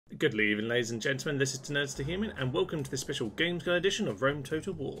Good evening, ladies and gentlemen, this is To Nerds to Human, and welcome to this special Games Guide edition of Rome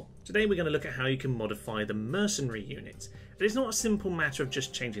Total War. Today we're going to look at how you can modify the mercenary unit. It is not a simple matter of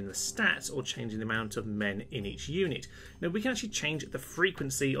just changing the stats or changing the amount of men in each unit. No, we can actually change the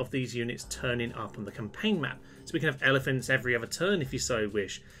frequency of these units turning up on the campaign map. So we can have elephants every other turn if you so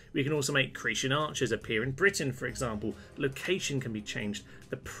wish. We can also make Cretan archers appear in Britain, for example. Location can be changed.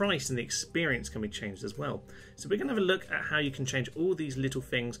 The price and the experience can be changed as well. So we're going to have a look at how you can change all these little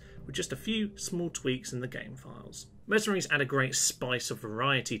things with just a few small tweaks in the game files. Mercenaries add a great spice of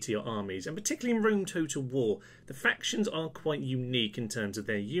variety to your armies, and particularly in Rome Total War, the factions are quite unique in terms of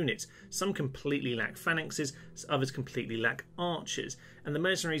their units. Some completely lack phalanxes, others completely lack archers, and the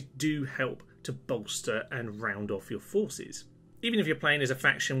mercenaries do help to bolster and round off your forces. Even if you're playing as a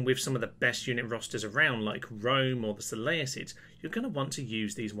faction with some of the best unit rosters around, like Rome or the Seleucids, you're going to want to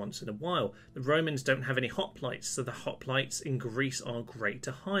use these once in a while. The Romans don't have any hoplites, so the hoplites in Greece are great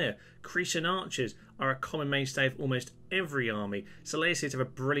to hire. Cretan archers are a common mainstay of almost every army. Seleucids have a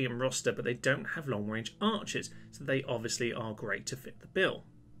brilliant roster, but they don't have long-range archers, so they obviously are great to fit the bill.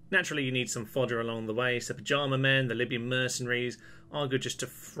 Naturally, you need some fodder along the way, so Pajama Men, the Libyan mercenaries, are good just to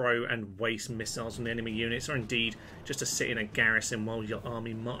throw and waste missiles on enemy units, or indeed just to sit in a garrison while your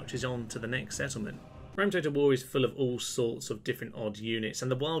army marches on to the next settlement. Rome Total War is full of all sorts of different odd units, and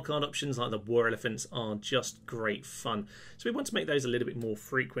the wildcard options like the war elephants are just great fun. So we want to make those a little bit more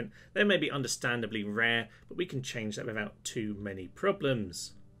frequent. They may be understandably rare, but we can change that without too many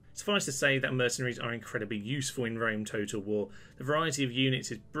problems. Suffice to say that mercenaries are incredibly useful in Rome Total War. The variety of units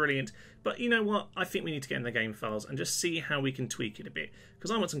is brilliant, but you know what? I think we need to get in the game files and just see how we can tweak it a bit.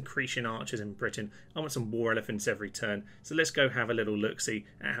 Because I want some Cretan archers in Britain, I want some war elephants every turn, so let's go have a little look-see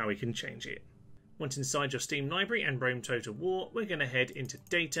at how we can change it. Once inside your Steam library and Rome Total War, we're going to head into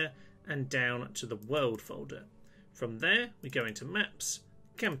Data and down to the World folder. From there, we go into Maps,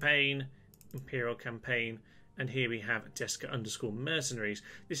 Campaign, Imperial Campaign, and here we have Desca_Mercenaries.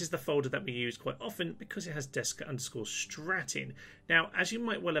 This is the folder that we use quite often because it has Desca_Strat in. Now, as you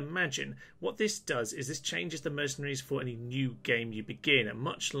might well imagine, what this does is this changes the mercenaries for any new game you begin,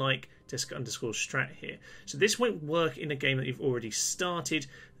 much like Desca_Strat here. So this won't work in a game that you've already started.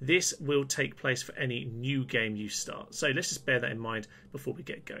 This will take place for any new game you start. So let's just bear that in mind before we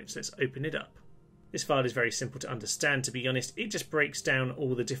get going. So let's open it up. This file is very simple to understand, to be honest. It just breaks down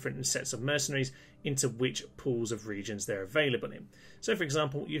all the different sets of mercenaries into which pools of regions they're available in. So for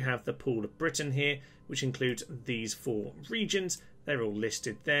example, you have the pool of Britain here, which includes these 4 regions. They're all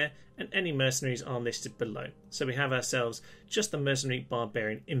listed there, and any mercenaries are listed below. So we have ourselves just the mercenary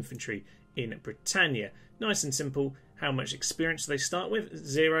barbarian infantry in Britannia. Nice and simple. How much experience do they start with?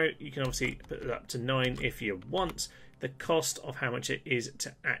 0. You can obviously put it up to 9 if you want. The cost of how much it is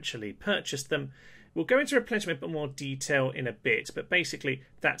to actually purchase them. We'll go into replenishment in a bit more detail in a bit, but basically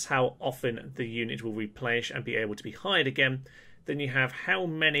that's how often the unit will replenish and be able to be hired again. Then you have how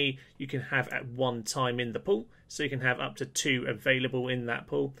many you can have at one time in the pool, so you can have up to 2 available in that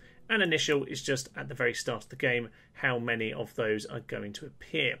pool. And initial is just at the very start of the game how many of those are going to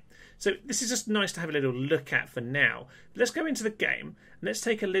appear. So this is just nice to have a little look at for now. Let's go into the game and let's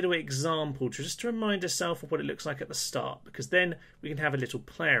take a little example just to remind ourselves of what it looks like at the start, because then we can have a little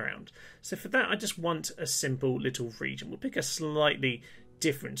play around. So for that I just want a simple little region. We'll pick a slightly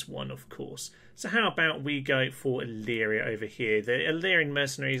different one, of course. So how about we go for Illyria over here? The Illyrian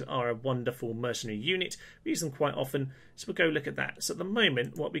mercenaries are a wonderful mercenary unit. We use them quite often, so we'll go look at that. So at the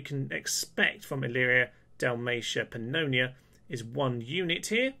moment, what we can expect from Illyria, Dalmatia, Pannonia is 1 unit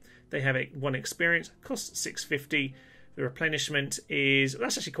here. They have 1 experience, costs 650. The replenishment is, well,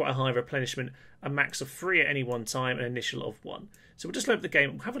 that's actually quite a high replenishment, a max of 3 at any one time, an initial of 1. So we'll just load up the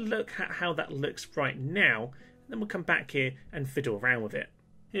game, we'll have a look at how that looks right now. Then we'll come back here and fiddle around with it.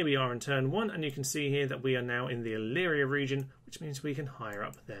 Here we are in turn 1, and you can see here that we are now in the Illyria region, which means we can hire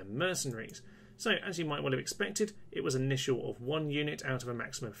up their mercenaries. So as you might well have expected, it was an initial of 1 unit out of a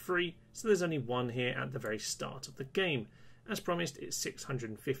maximum of 3, so there's only 1 here at the very start of the game. As promised, it's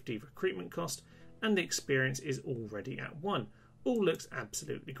 650 recruitment cost, and the experience is already at 1. All looks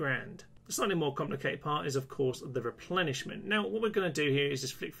absolutely grand. The slightly more complicated part is, of course, the replenishment. Now, what we're going to do here is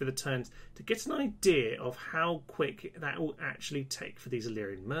just flick through the turns to get an idea of how quick that will actually take for these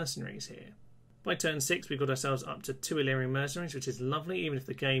Illyrian mercenaries here. By turn 6, we've got ourselves up to 2 Illyrian mercenaries, which is lovely, even if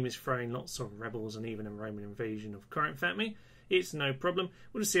the game is throwing lots of rebels and even a Roman invasion of Corinth at me. It's no problem.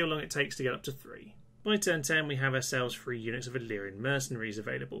 We'll just see how long it takes to get up to 3. By turn 10 we have ourselves 3 units of Illyrian mercenaries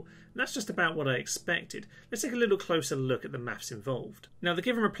available, and that's just about what I expected. Let's take a little closer look at the maths involved. Now the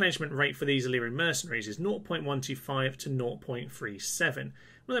given replenishment rate for these Illyrian mercenaries is 0.125 to 0.37.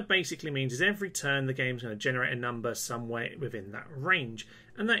 What that basically means is every turn the game's going to generate a number somewhere within that range,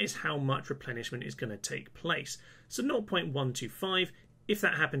 and that is how much replenishment is going to take place. So 0.125, if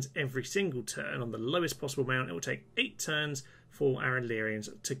that happens every single turn on the lowest possible amount, it will take 8 turns for our Illyrians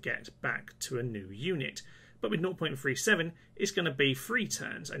to get back to a new unit. But with 0.37, it's going to be 3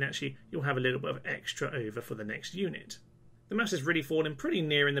 turns, and actually you'll have a little bit of extra over for the next unit. The mass has really fallen pretty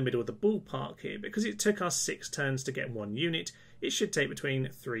near in the middle of the ballpark here, because it took us 6 turns to get 1 unit. It should take between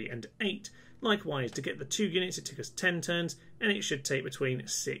 3 and 8. Likewise, to get the 2 units, it took us 10 turns, and it should take between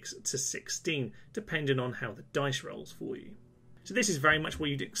 6 to 16, depending on how the dice rolls for you. So this is very much what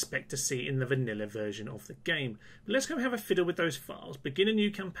you'd expect to see in the vanilla version of the game. But let's go have a fiddle with those files, begin a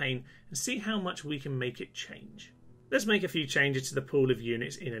new campaign, and see how much we can make it change. Let's make a few changes to the pool of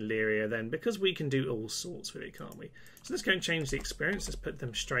units in Illyria then, because we can do all sorts with it, can't we? So let's go and change the experience. Let's put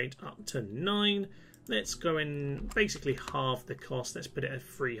them straight up to 9. Let's go and basically halve the cost. Let's put it at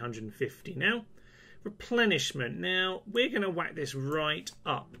 350 now. Replenishment. Now, we're going to whack this right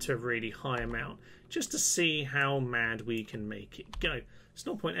up to a really high amount, just to see how mad we can make it go. It's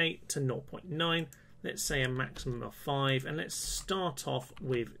 0.8 to 0.9. Let's say a maximum of 5, and let's start off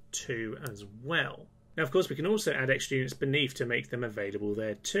with 2 as well. Now, of course, we can also add extra units beneath to make them available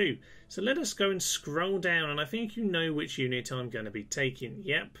there too. So let us go and scroll down, and I think you know which unit I'm going to be taking.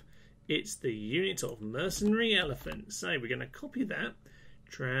 Yep, it's the unit of mercenary elephants. So we're going to copy that,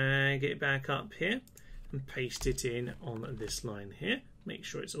 drag it back up here, and paste it in on this line here. Make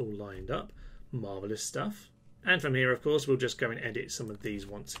sure it's all lined up. Marvellous stuff. And from here, of course, we'll just go and edit some of these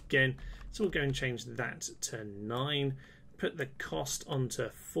once again. So we'll go and change that to 9, put the cost onto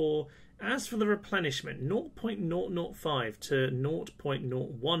 4. As for the replenishment, 0.005 to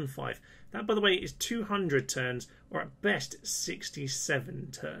 0.015. That, by the way, is 200 turns, or at best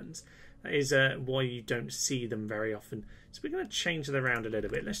 67 turns. That is why you don't see them very often. So we're going to change it around a little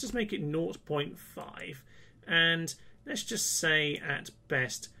bit. Let's just make it 0.5, and let's just say at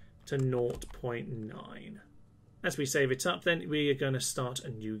best to 0.9. As we save it up, then we are going to start a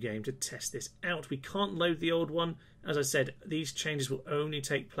new game to test this out. We can't load the old one. As I said, these changes will only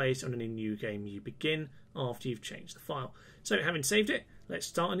take place on any new game you begin after you've changed the file. So having saved it, let's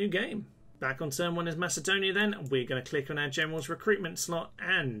start a new game. Back on turn 1 is Macedonia then. We're going to click on our General's recruitment slot,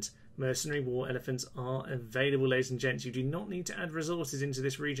 and mercenary war elephants are available, ladies and gents. You do not need to add resources into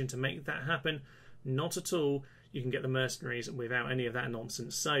this region to make that happen. Not at all. You can get the mercenaries without any of that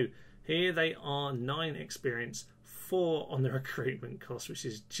nonsense. So here they are, 9 experience, 4 on the recruitment cost, which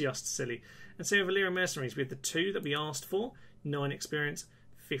is just silly. And so with Illyrian mercenaries, with the 2 that we asked for, 9 experience,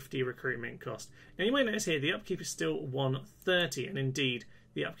 50 recruitment cost. Now you might notice here the upkeep is still 130, and indeed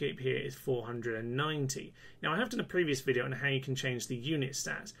the upkeep here is 490. Now I have done a previous video on how you can change the unit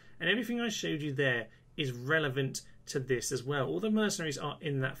stats, and everything I showed you there is relevant to this as well. All the mercenaries are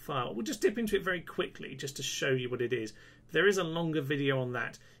in that file. We'll just dip into it very quickly just to show you what it is. There is a longer video on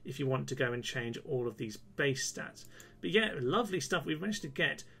that if you want to go and change all of these base stats. But yeah, lovely stuff. We've managed to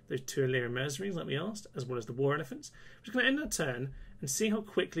get those 2 Illyrian mercenaries like we asked, as well as the war elephants. We're just going to end our turn and see how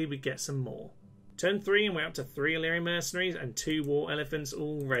quickly we get some more. Turn 3 and we're up to 3 Illyrian mercenaries and 2 war elephants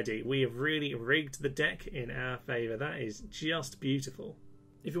already. We have really rigged the deck in our favour. That is just beautiful.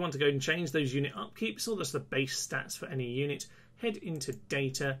 If you want to go and change those unit upkeeps, or just the base stats for any unit, head into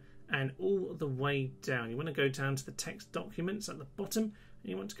data and all the way down. You want to go down to the text documents at the bottom, and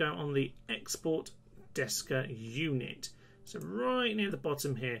you want to go on the export Desca unit. So right near the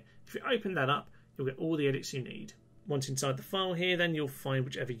bottom here, if you open that up, you'll get all the edits you need. Once inside the file here, then you'll find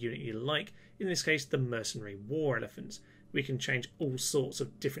whichever unit you like. In this case, the mercenary war elephants. We can change all sorts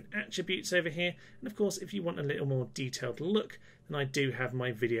of different attributes over here, and of course if you want a little more detailed look, then I do have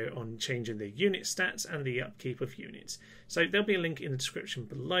my video on changing the unit stats and the upkeep of units. So there'll be a link in the description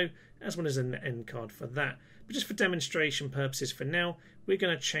below, as well as in the end card for that. But just for demonstration purposes for now, we're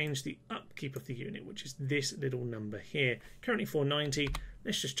going to change the upkeep of the unit, which is this little number here. Currently 490,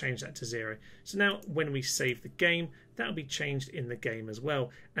 let's just change that to 0. So now when we save the game, that'll be changed in the game as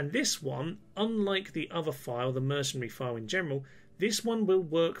well. And this one, unlike the other file, the mercenary file in general, this one will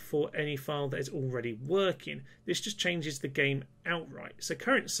work for any file that is already working. This just changes the game outright. So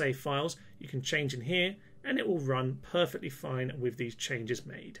current save files, you can change in here, and it will run perfectly fine with these changes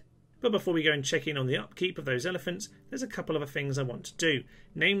made. But before we go and check in on the upkeep of those elephants, there's a couple of other things I want to do,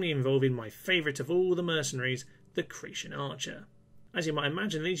 namely involving my favourite of all the mercenaries, the Cretan Archer. As you might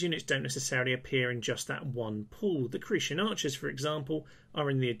imagine, these units don't necessarily appear in just that one pool. The Cretan Archers, for example,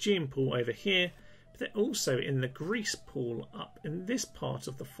 are in the Aegean pool over here, but they're also in the Greece pool up in this part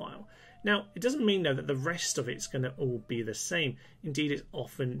of the file. Now, it doesn't mean, though, that the rest of it's going to all be the same. Indeed, it's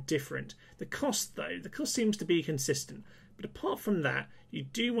often different. The cost, though, the cost seems to be consistent. But apart from that, you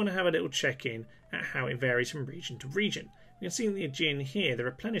do want to have a little check-in at how it varies from region to region. You can see in the Aegean here, the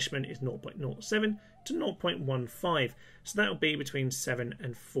replenishment is 0.07 to 0.15, so that will be between 7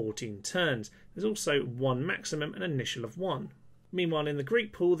 and 14 turns. There's also one maximum and initial of 1. Meanwhile, in the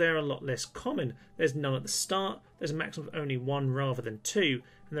Greek pool, they're a lot less common. There's none at the start, there's a maximum of only 1 rather than 2,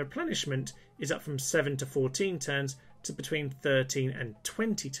 and the replenishment is up from 7 to 14 turns to between 13 and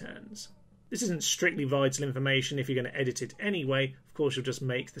 20 turns. This isn't strictly vital information if you're going to edit it anyway. Of course, you'll just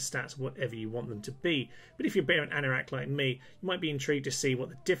make the stats whatever you want them to be. But if you're a bit of an anorak like me, you might be intrigued to see what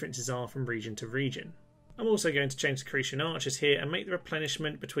the differences are from region to region. I'm also going to change the Cretan archers here and make the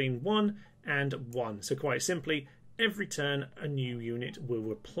replenishment between 1 and 1. So quite simply, every turn a new unit will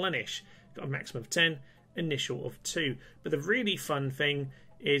replenish. Got a maximum of 10, initial of 2. But the really fun thing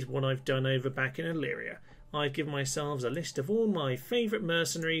is what I've done over back in Illyria. I've given myself a list of all my favourite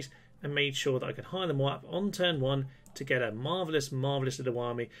mercenaries and made sure that I could hire them all up on turn 1 to get a marvellous, marvellous little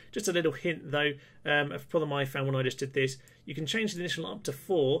army. Just a little hint though, a problem I found when I just did this, you can change the initial up to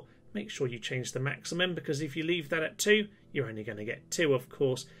 4, make sure you change the maximum, because if you leave that at 2, you're only going to get 2 of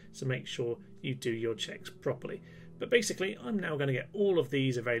course, so make sure you do your checks properly. But basically, I'm now going to get all of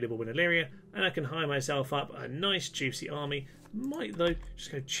these available in Illyria, and I can hire myself up a nice juicy army. Might though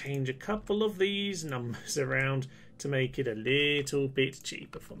just go change a couple of these numbers around to make it a little bit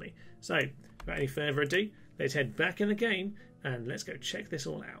cheaper for me. So, without any further ado, let's head back in the game and let's go check this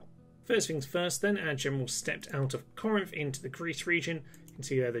all out. First things first then, our general stepped out of Corinth into the Greece region. You can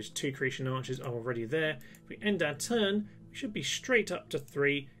see there those 2 Cretan archers are already there. If we end our turn, we should be straight up to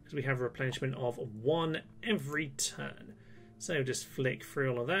 3 because we have a replenishment of 1 every turn. So just flick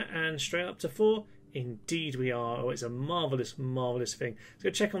through all of that and straight up to 4. Indeed we are. Oh, it's a marvellous, marvellous thing. Let's go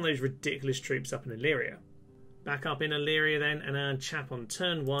check on those ridiculous troops up in Illyria. Back up in Illyria then, and our chap on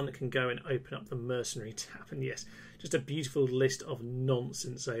turn 1 can go and open up the mercenary tab. And yes, just a beautiful list of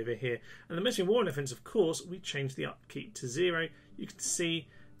nonsense over here. And the mercenary war elephants, of course, we changed the upkeep to 0. You can see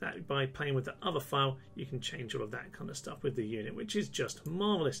that by playing with the other file, you can change all of that kind of stuff with the unit, which is just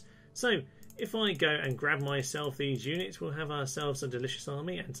marvellous. So, if I go and grab myself these units, we'll have ourselves a delicious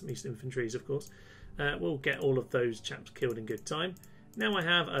army, and some East infantries, of course. We'll get all of those chaps killed in good time. Now I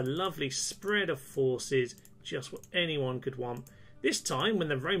have a lovely spread of forces, just what anyone could want. This time, when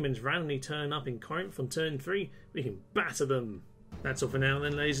the Romans randomly turn up in Corinth on turn 3, we can batter them. That's all for now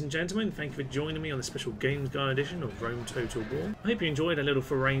then, ladies and gentlemen. Thank you for joining me on the special Games Guide edition of Rome Total War. I hope you enjoyed a little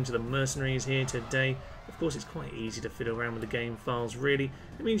foray into the mercenaries here today. Of course, it's quite easy to fiddle around with the game files, really.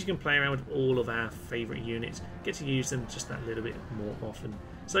 It means you can play around with all of our favourite units, get to use them just that little bit more often.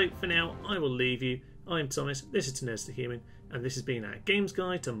 So, for now, I will leave you. I'm Thomas, this is Nerds to Human, and this has been our Games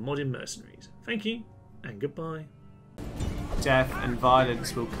Guide to Modern Mercenaries. Thank you, and goodbye. Death and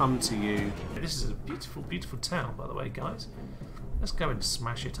violence will come to you. This is a beautiful, beautiful town, by the way, guys. Let's go and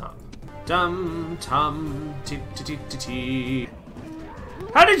smash it up. Dum tum ti ti ti ti ti.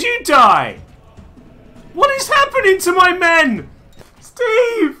 How did you die? What is happening to my men?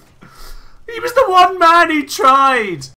 Steve! He was the one man who tried!